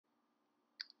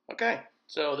Okay,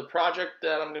 so the project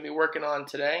that I'm going to be working on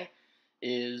today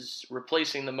is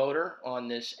replacing the motor on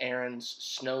this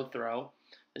Ariens Snowblower.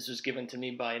 This was given to me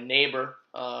by a neighbor.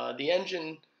 The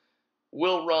engine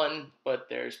will run, but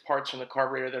there's parts from the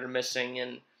carburetor that are missing,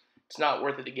 and it's not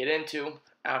worth it to get into.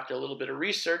 After a little bit of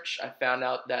research, I found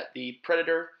out that the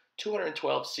Predator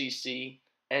 212cc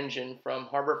engine from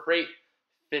Harbor Freight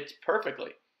fits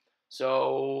perfectly.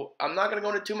 So I'm not going to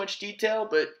go into too much detail,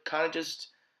 but kind of just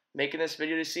making this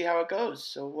video to see how it goes.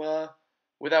 So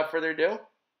without further ado,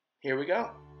 here we go.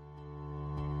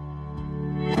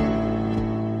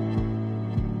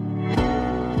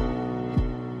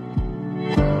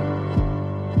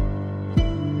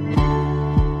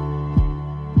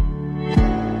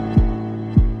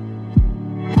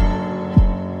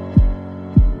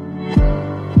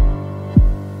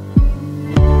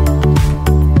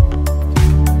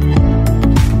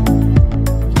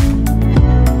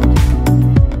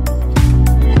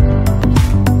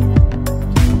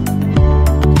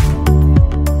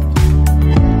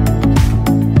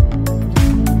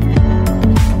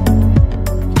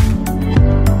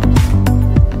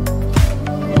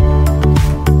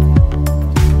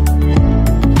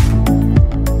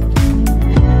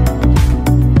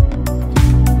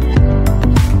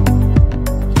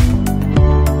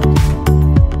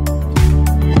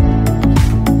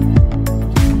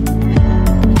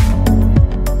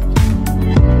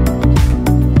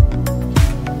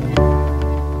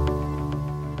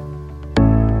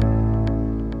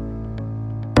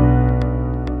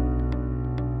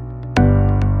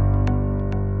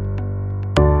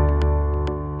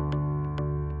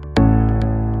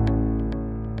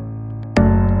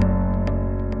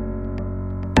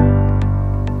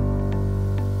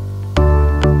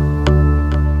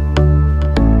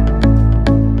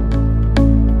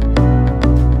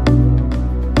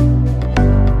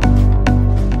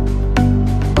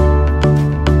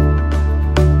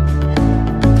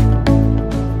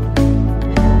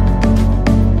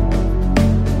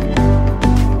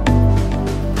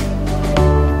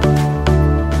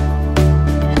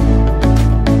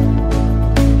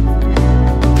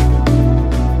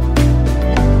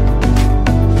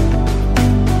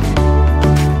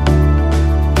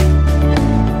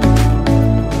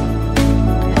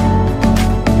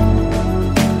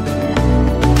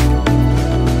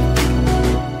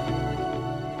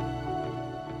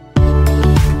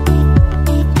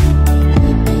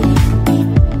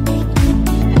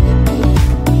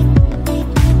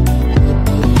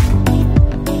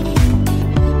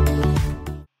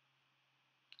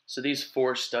 So these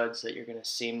four studs that you're going to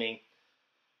see me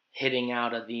hitting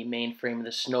out of the main frame of the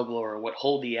snowblower what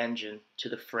hold the engine to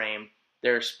the frame.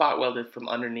 They're spot welded from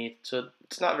underneath, so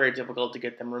it's not very difficult to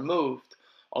get them removed,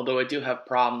 although I do have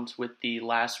problems with the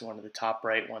last one, the top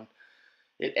right one.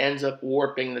 It ends up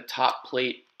warping the top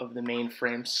plate of the main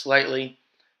frame slightly.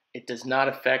 It does not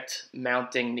affect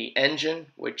mounting the engine,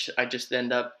 which I just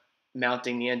end up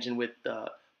mounting the engine with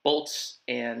bolts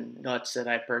and nuts that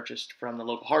I purchased from the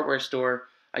local hardware store.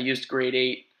 I used grade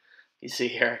 8. You see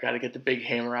here, I got to get the big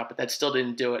hammer out, but that still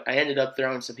didn't do it. I ended up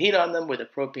throwing some heat on them with a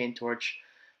propane torch,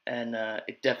 and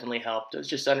it definitely helped. It was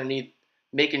just underneath,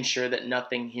 making sure that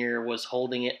nothing here was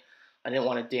holding it. I didn't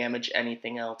want to damage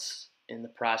anything else in the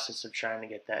process of trying to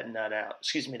get that nut out.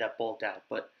 Excuse me, that bolt out.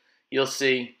 But you'll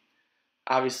see,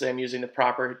 obviously I'm using the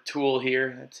proper tool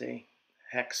here. That's a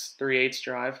hex 3/8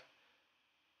 drive.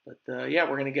 But yeah,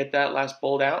 we're going to get that last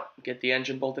bolt out, get the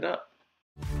engine bolted up.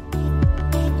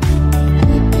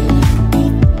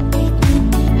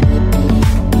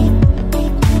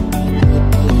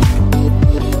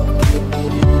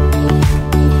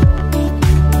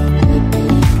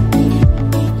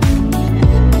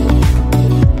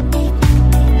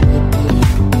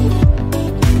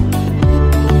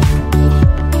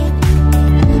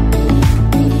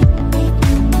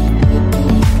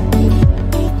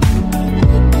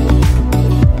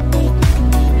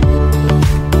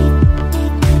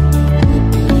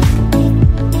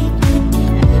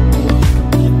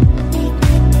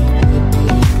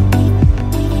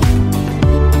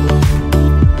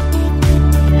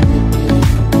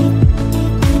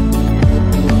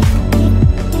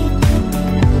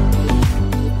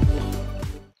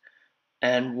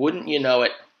 And wouldn't you know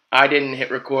it, I didn't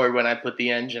hit record when I put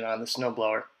the engine on the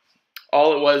snowblower.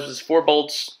 All it was 4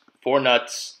 bolts, 4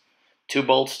 nuts, 2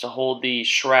 bolts to hold the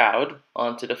shroud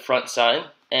onto the front side,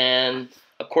 and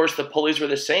of course the pulleys were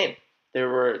the same. They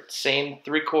were same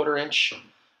 3/4 inch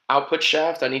output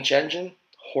shaft on each engine.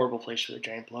 Horrible place for the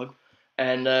drain plug.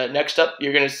 And next up,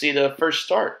 you're going to see the first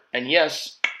start. And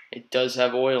yes, it does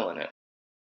have oil in it.